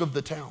talk of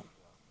the town.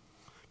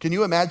 Can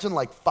you imagine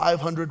like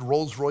 500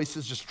 Rolls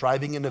Royces just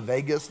driving into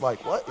Vegas?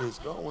 Like, what is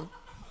going?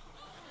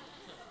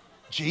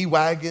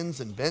 G-Wagons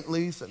and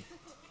Bentleys, and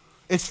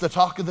it's the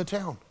talk of the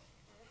town.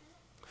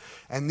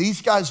 And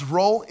these guys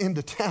roll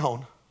into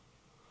town,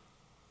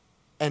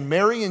 and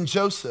Mary and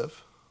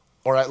Joseph,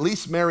 or at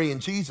least Mary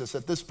and Jesus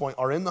at this point,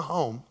 are in the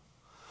home.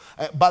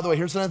 By the way,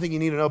 here's another thing you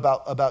need to know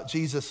about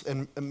Jesus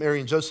and Mary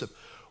and Joseph.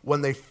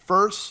 When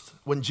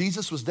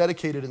Jesus was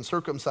dedicated and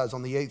circumcised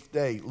on the 8th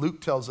day, Luke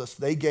tells us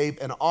they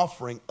gave an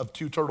offering of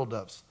 2 turtle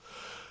doves.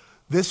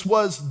 This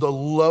was the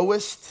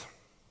lowest,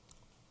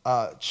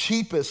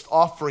 cheapest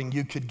offering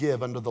you could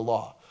give under the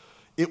law.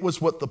 It was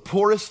what the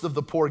poorest of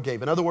the poor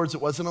gave. In other words,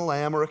 it wasn't a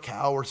lamb or a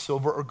cow or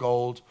silver or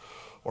gold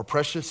or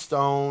precious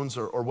stones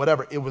or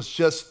whatever. It was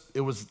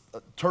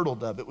a turtle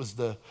dove. It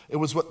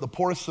was what the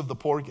poorest of the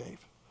poor gave.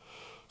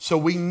 So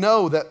we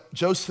know that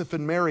Joseph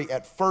and Mary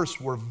at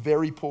first were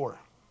very poor.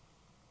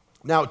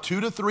 Now, 2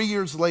 to 3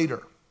 years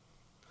later,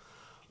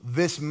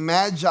 this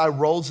magi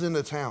rolls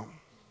into town.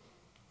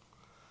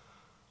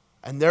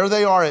 And there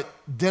they are at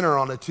dinner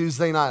on a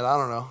Tuesday night, I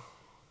don't know.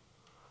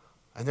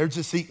 And they're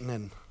just eating,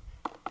 and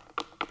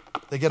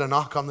they get a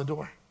knock on the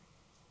door.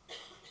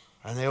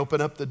 And they open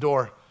up the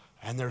door,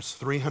 and there's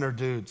 300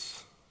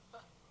 dudes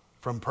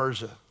from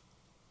Persia,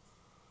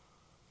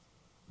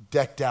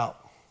 decked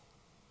out.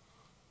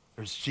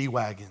 There's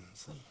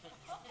G-Wagons and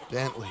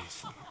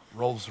Bentleys and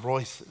Rolls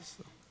Royces.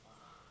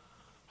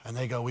 And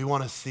they go, we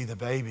want to see the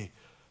baby.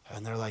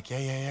 And they're like,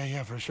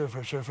 yeah, for sure.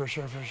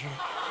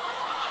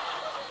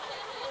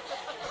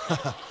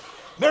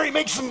 Mary,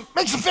 make some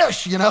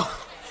fish,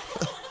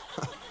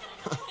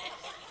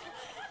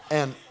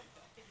 And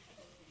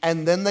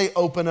then they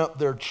open up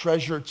their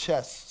treasure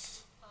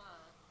chests.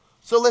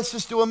 So let's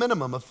just do a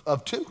minimum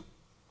of 2.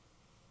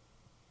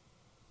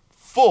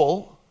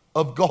 Full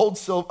of gold,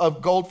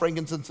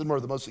 frankincense, and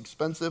myrrh, the most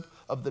expensive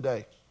of the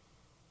day.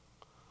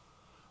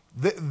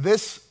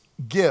 This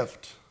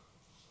gift,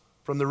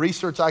 from the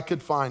research I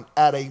could find,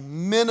 at a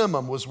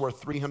minimum was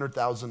worth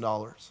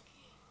 $300,000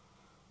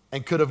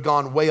 and could have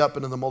gone way up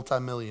into the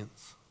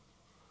multi-millions.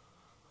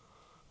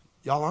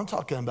 Y'all, I'm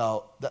talking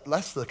about,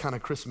 that's the kind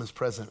of Christmas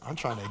present I'm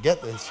trying to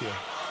get this year.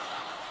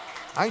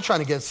 I ain't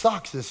trying to get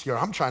socks this year.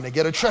 I'm trying to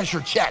get a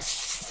treasure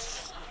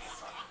chest.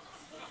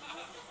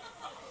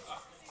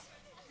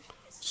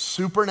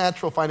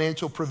 Supernatural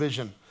financial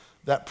provision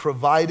that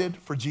provided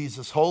for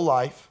Jesus' whole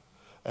life.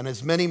 And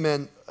as many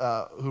men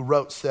who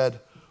wrote said,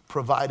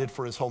 provided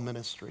for his whole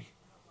ministry.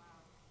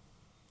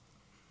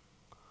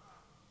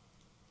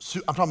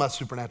 I'm talking about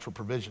supernatural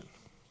provision.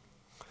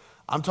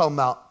 I'm talking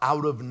about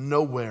out of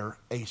nowhere,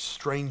 a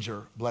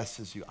stranger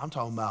blesses you. I'm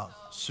talking about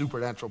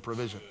supernatural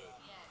provision.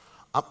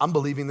 I'm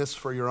believing this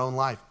for your own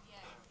life.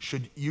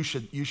 You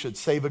should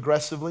save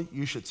aggressively.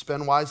 You should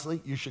spend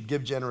wisely. You should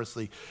give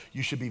generously.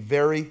 You should be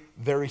very,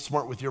 very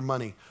smart with your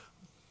money.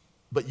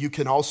 But you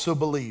can also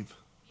believe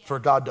for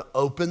God to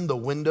open the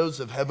windows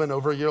of heaven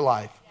over your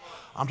life.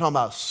 I'm talking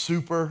about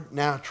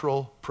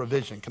supernatural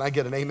provision. Can I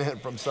get an amen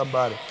from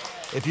somebody?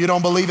 If you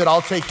don't believe it,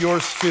 I'll take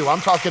yours too.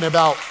 I'm talking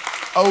about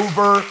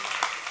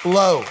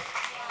overflow.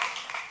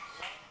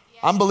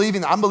 I'm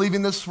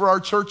believing this for our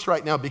church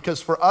right now,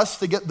 because for us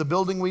to get the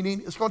building we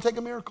need, it's going to take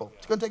a miracle.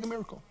 It's going to take a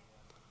miracle.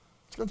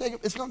 It's going to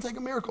take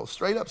a miracle.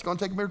 Straight up, it's going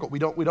to take a miracle. We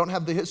don't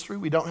have the history.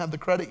 We don't have the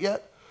credit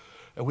yet.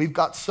 And we've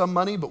got some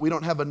money, but we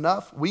don't have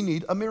enough. We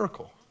need a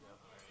miracle.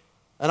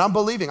 And I'm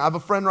believing. I have a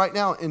friend right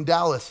now in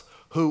Dallas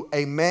who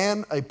a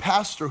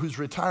pastor who's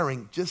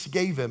retiring, just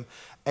gave him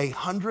a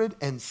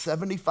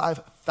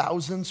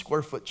 175,000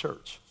 square foot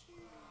church.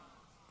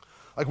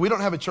 Like, we don't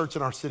have a church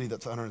in our city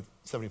that's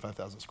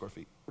 175,000 square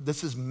feet.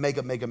 This is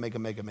mega.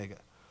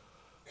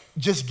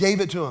 Just gave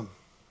it to him.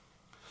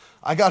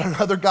 I got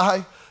another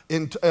guy,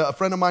 a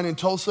friend of mine in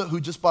Tulsa, who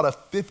just bought a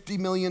 $50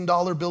 million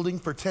building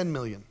for $10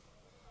 million.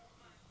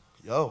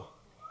 Yo,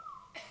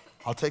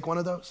 I'll take one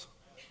of those.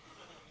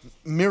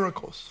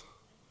 Miracles.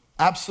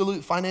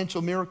 Absolute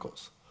financial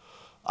miracles.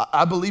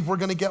 I believe we're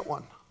going to get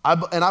one.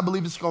 And I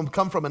believe it's going to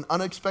come from an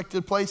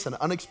unexpected place, an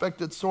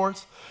unexpected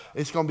source.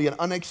 It's going to be an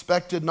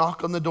unexpected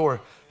knock on the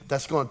door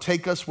that's going to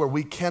take us where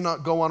we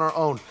cannot go on our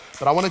own.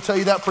 But I want to tell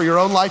you that for your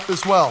own life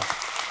as well.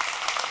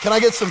 Can I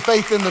get some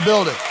faith in the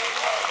building?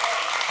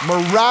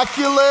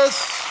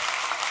 Miraculous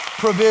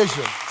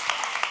provision.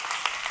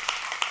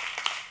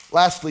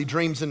 Lastly,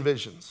 dreams and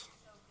visions.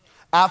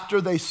 After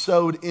they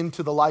sowed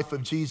into the life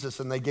of Jesus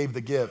and they gave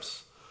the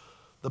gifts,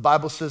 the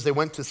Bible says they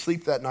went to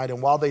sleep that night, and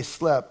while they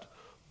slept,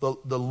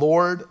 the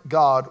Lord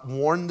God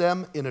warned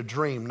them in a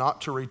dream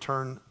not to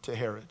return to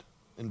Herod,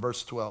 in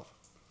verse 12.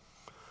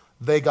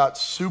 They got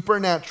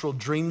supernatural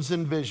dreams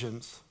and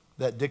visions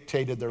that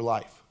dictated their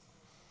life.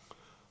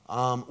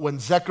 When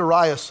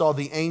Zechariah saw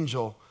the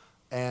angel,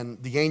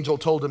 and the angel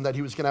told him that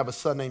he was going to have a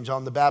son named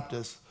John the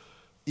Baptist,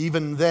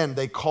 even then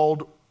they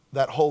called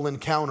that whole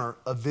encounter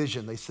a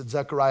vision. They said,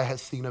 Zechariah has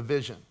seen a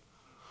vision.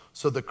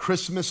 So the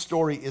Christmas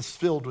story is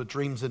filled with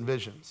dreams and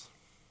visions.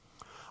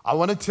 I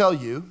want to tell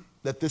you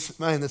that this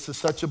is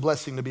such a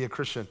blessing to be a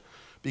Christian,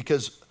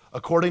 because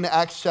according to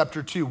Acts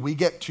chapter 2, we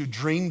get to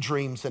dream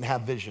dreams and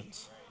have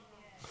visions.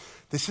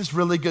 This is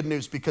really good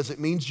news, because it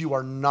means you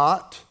are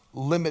not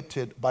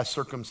limited by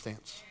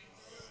circumstance.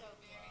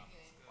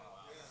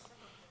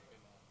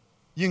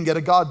 You can get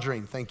a God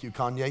dream. Thank you,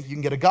 Kanye. You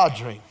can get a God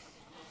dream.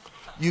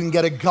 You can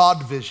get a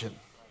God vision.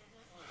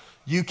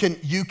 You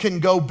can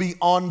go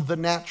beyond the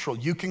natural.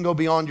 You can go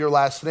beyond your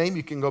last name.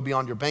 You can go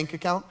beyond your bank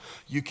account.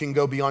 You can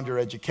go beyond your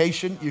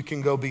education. You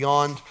can go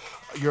beyond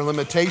your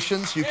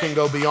limitations. You can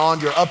go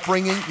beyond your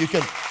upbringing. You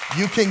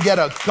can get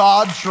a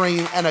God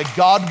dream and a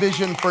God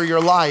vision for your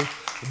life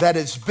that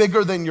is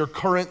bigger than your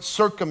current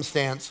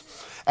circumstance.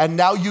 And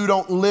now you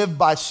don't live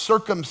by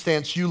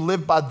circumstance. You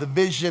live by the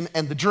vision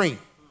and the dream.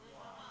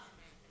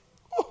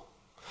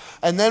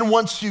 And then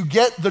once you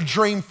get the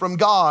dream from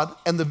God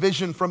and the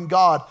vision from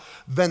God,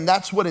 then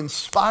that's what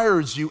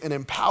inspires you and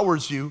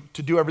empowers you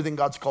to do everything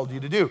God's called you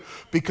to do.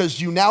 Because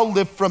you now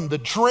live from the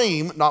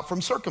dream, not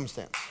from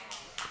circumstance.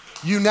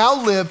 You now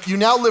live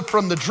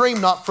from the dream,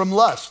 not from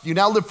lust. You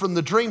now live from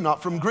the dream,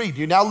 not from greed.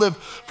 You now live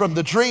from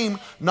the dream,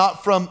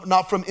 not from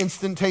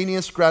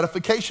instantaneous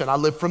gratification. I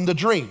live from the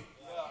dream.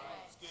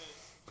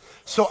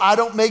 So I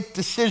don't make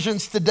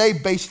decisions today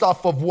based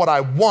off of what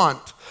I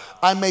want.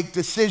 I make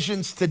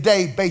decisions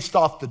today based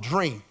off the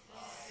dream.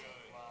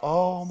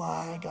 Oh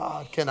my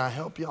God, can I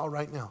help y'all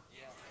right now?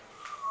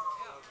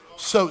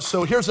 So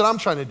here's what I'm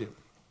trying to do.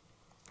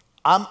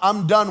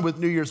 I'm done with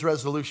New Year's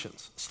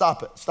resolutions.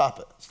 Stop it.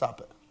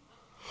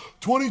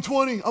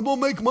 2020, I'm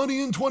gonna make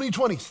money in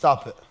 2020.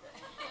 Stop it.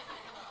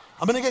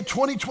 I'm gonna get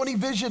 2020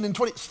 vision in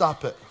 20,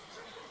 stop it.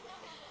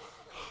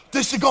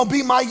 This is gonna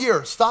be my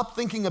year. Stop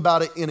thinking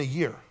about it in a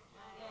year.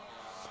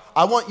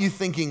 I want you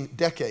thinking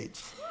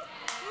decades.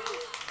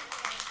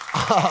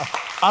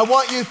 I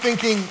want you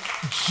thinking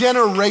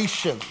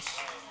generations.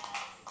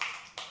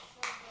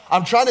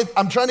 I'm trying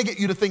to get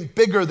you to think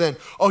bigger than,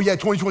 oh yeah,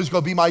 2020 is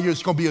going to be my year.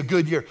 It's going to be a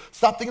good year.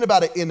 Stop thinking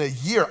about it in a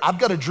year. I've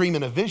got a dream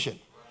and a vision.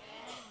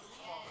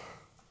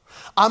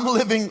 I'm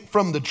living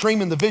from the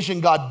dream and the vision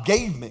God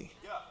gave me.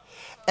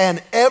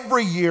 And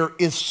every year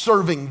is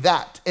serving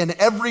that. And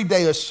every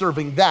day is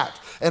serving that.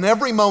 And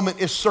every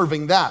moment is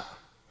serving that.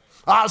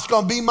 It's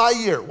going to be my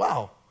year.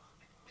 Wow.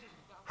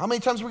 How many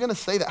times are we going to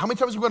say that? How many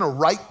times are we going to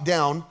write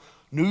down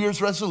New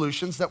Year's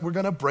resolutions that we're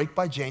going to break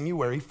by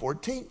January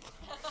 14th?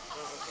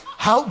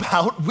 How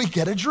about we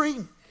get a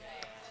dream?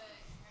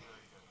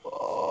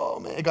 Oh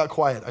man, it got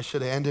quiet. I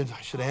should have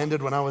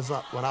ended when I was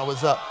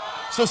up.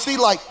 So see,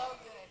 like,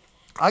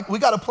 We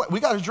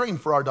got a dream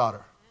for our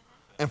daughter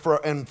and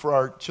for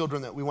our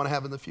children that we want to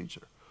have in the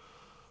future.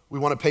 We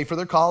want to pay for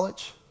their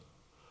college.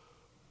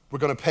 We're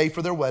going to pay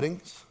for their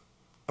weddings,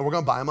 and we're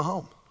going to buy them a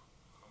home.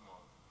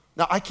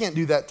 Now, I can't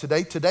do that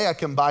today. Today, I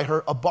can buy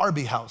her a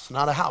Barbie house,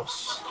 not a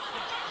house.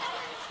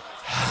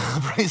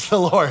 Praise the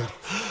Lord.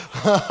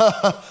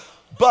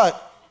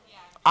 But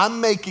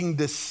I'm making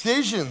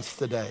decisions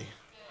today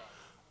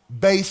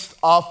based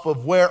off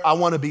of where I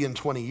want to be in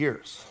 20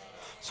 years.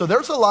 So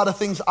there's a lot of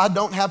things I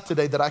don't have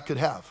today that I could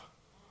have.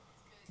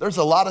 There's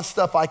a lot of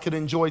stuff I could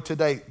enjoy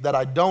today that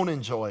I don't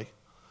enjoy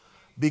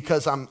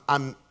because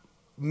I'm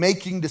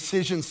making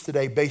decisions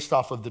today based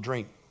off of the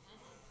dream.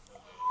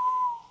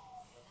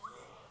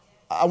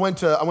 I went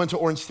to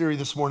Orange Theory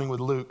this morning with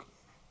Luke.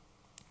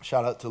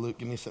 Shout out to Luke.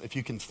 Give me some, if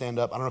you can stand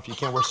up. I don't know if you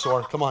can. We're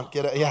sore. Come on,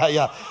 get it.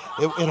 Yeah.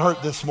 It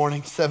hurt this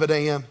morning, 7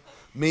 a.m.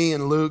 Me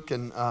and Luke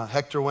and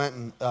Hector went,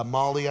 and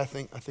Molly, I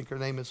think her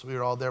name is. We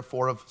were all there,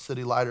 4 of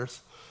City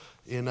Lighters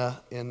in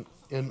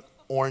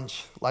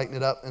Orange, lighting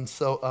it up. And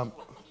so,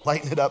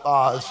 lighting it up.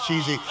 It's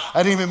cheesy.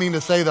 I didn't even mean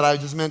to say that. I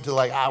just meant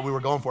to we were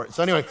going for it.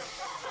 So anyway,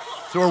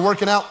 so we're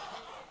working out.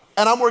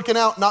 And I'm working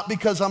out not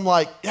because I'm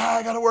like,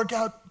 I got to work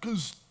out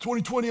because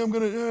 2020 I'm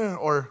going to,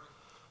 or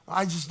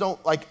I just don't,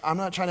 I'm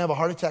not trying to have a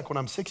heart attack when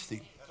I'm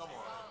 60.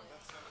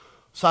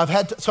 So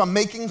I'm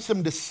making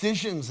some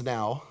decisions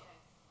now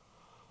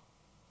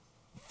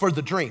for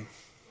the dream.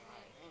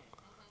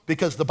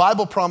 Because the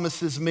Bible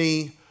promises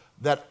me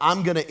that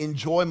I'm going to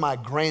enjoy my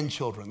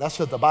grandchildren. That's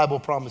what the Bible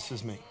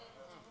promises me.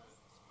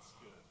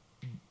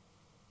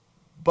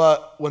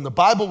 But when the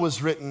Bible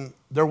was written,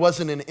 there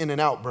wasn't an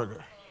In-N-Out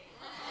burger.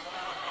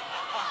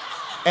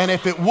 And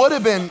if there would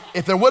have been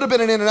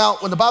an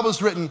In-N-Out, when the Bible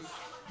was written,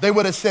 they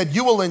would have said,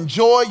 you will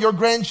enjoy your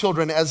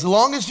grandchildren as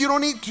long as you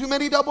don't eat too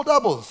many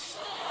double-doubles.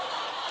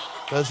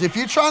 Because if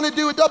you're trying to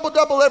do a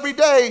double-double every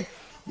day,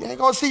 you ain't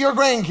going to see your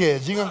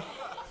grandkids.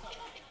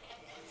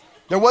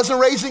 There wasn't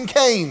Raising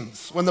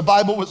Cane's when the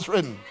Bible was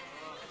written.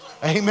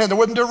 Amen. There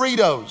wasn't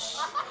Doritos.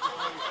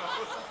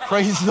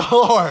 Praise the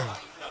Lord.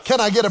 Can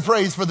I get a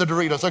praise for the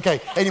Doritos?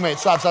 Okay, anyway,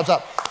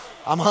 stop.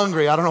 I'm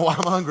hungry. I don't know why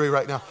I'm hungry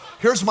right now.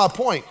 Here's my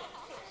point.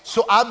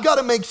 So I've got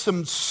to make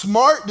some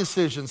smart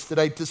decisions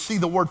today to see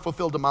the word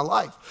fulfilled in my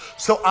life.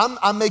 So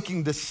I'm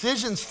making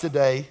decisions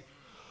today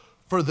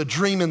for the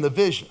dream and the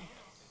vision.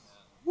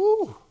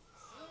 Woo.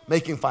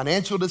 Making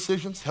financial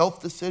decisions,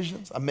 health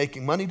decisions. I'm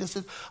making money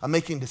decisions. I'm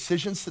making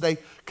decisions today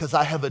because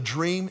I have a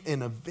dream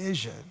and a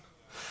vision.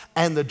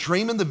 And the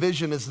dream and the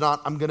vision is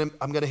not I'm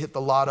gonna hit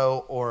the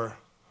lotto or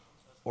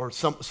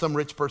some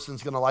rich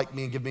person's gonna like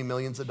me and give me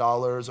millions of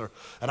dollars and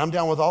I'm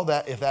down with all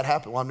that if that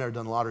happened. Well, I've never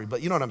done the lottery,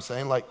 but you know what I'm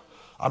saying?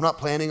 I'm not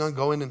planning on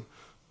going and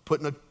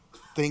putting a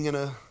thing in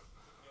what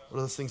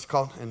are those things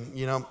called? And,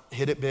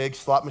 hit it big,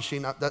 slot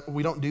machine.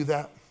 We don't do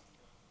that.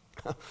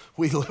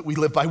 We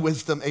live by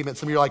wisdom. Amen.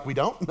 Some of you are like, we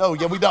don't? No,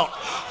 yeah, we don't.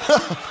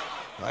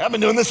 I've been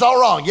doing this all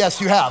wrong.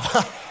 Yes, you have.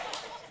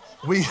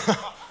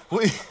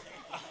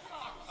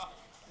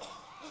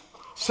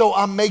 So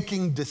I'm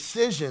making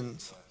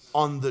decisions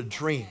on the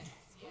dream.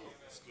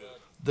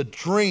 The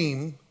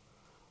dream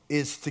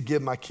is to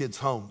give my kids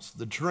homes.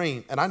 The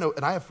dream, and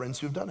I have friends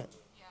who have done it.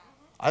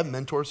 I have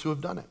mentors who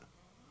have done it.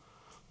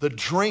 The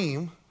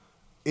dream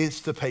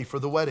is to pay for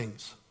the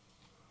weddings.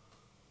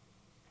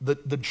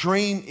 The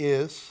dream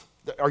is,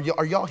 are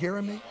y'all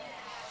hearing me?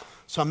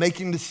 So I'm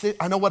making decisions.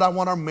 I know what I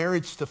want our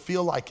marriage to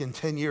feel like in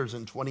 10 years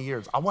and 20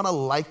 years. I want to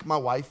like my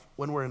wife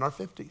when we're in our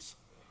 50s.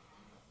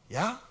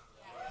 Yeah?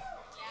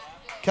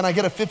 Can I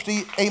get a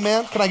 50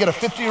 amen? Can I get a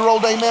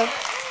 50-year-old amen?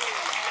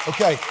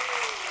 Okay.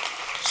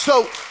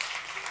 So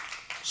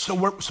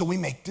we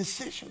make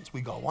decisions.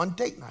 We go on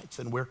date nights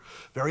and we're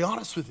very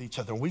honest with each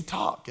other. And we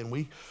talk and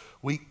we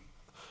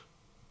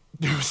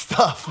do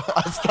stuff.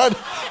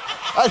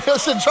 I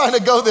wasn't trying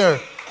to go there,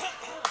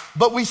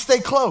 but we stay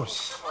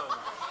close.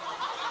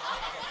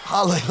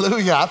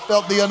 Hallelujah. I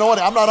felt the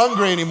anointing. I'm not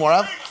hungry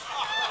anymore.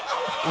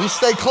 We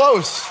stay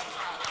close.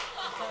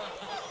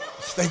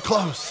 Stay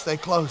close. Stay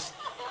close.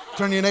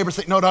 Turn to your neighbor and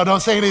say, no, don't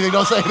say anything.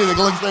 Don't say anything.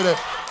 Look straight at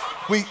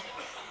it.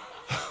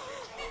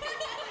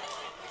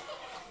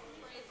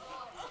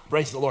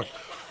 Praise the Lord.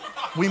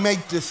 We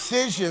make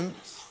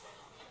decisions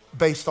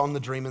based on the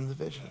dream and the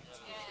vision.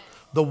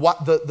 The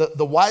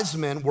wise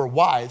men were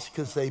wise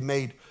because they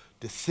made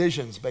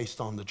decisions based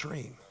on the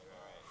dream,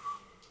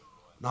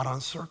 not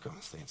on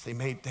circumstance. They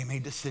made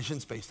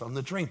decisions based on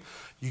the dream.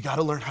 You got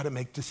to learn how to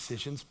make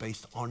decisions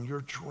based on your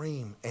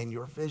dream and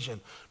your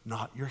vision,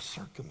 not your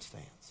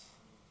circumstance.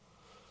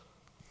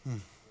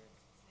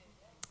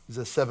 These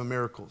are 7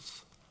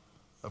 miracles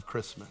of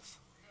Christmas.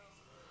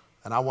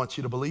 And I want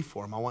you to believe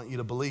for them. I want you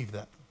to believe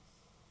that,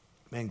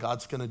 man,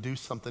 God's going to do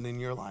something in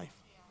your life.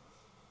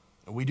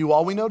 And we do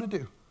all we know to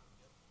do.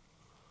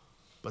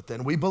 But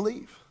then we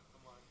believe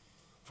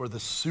for the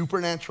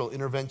supernatural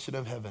intervention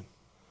of heaven,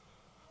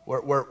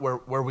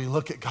 where we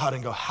look at God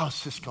and go,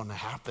 how's this going to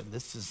happen?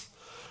 This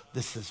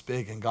is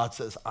big. And God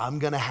says, I'm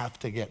going to have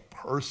to get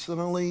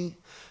personally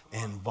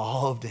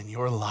involved in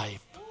your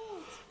life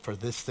for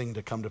this thing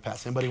to come to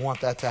pass. Anybody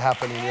want that to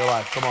happen in your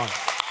life? Come on.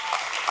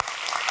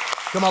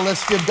 Come on,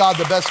 let's give God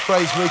the best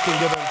praise we can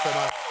give him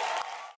tonight.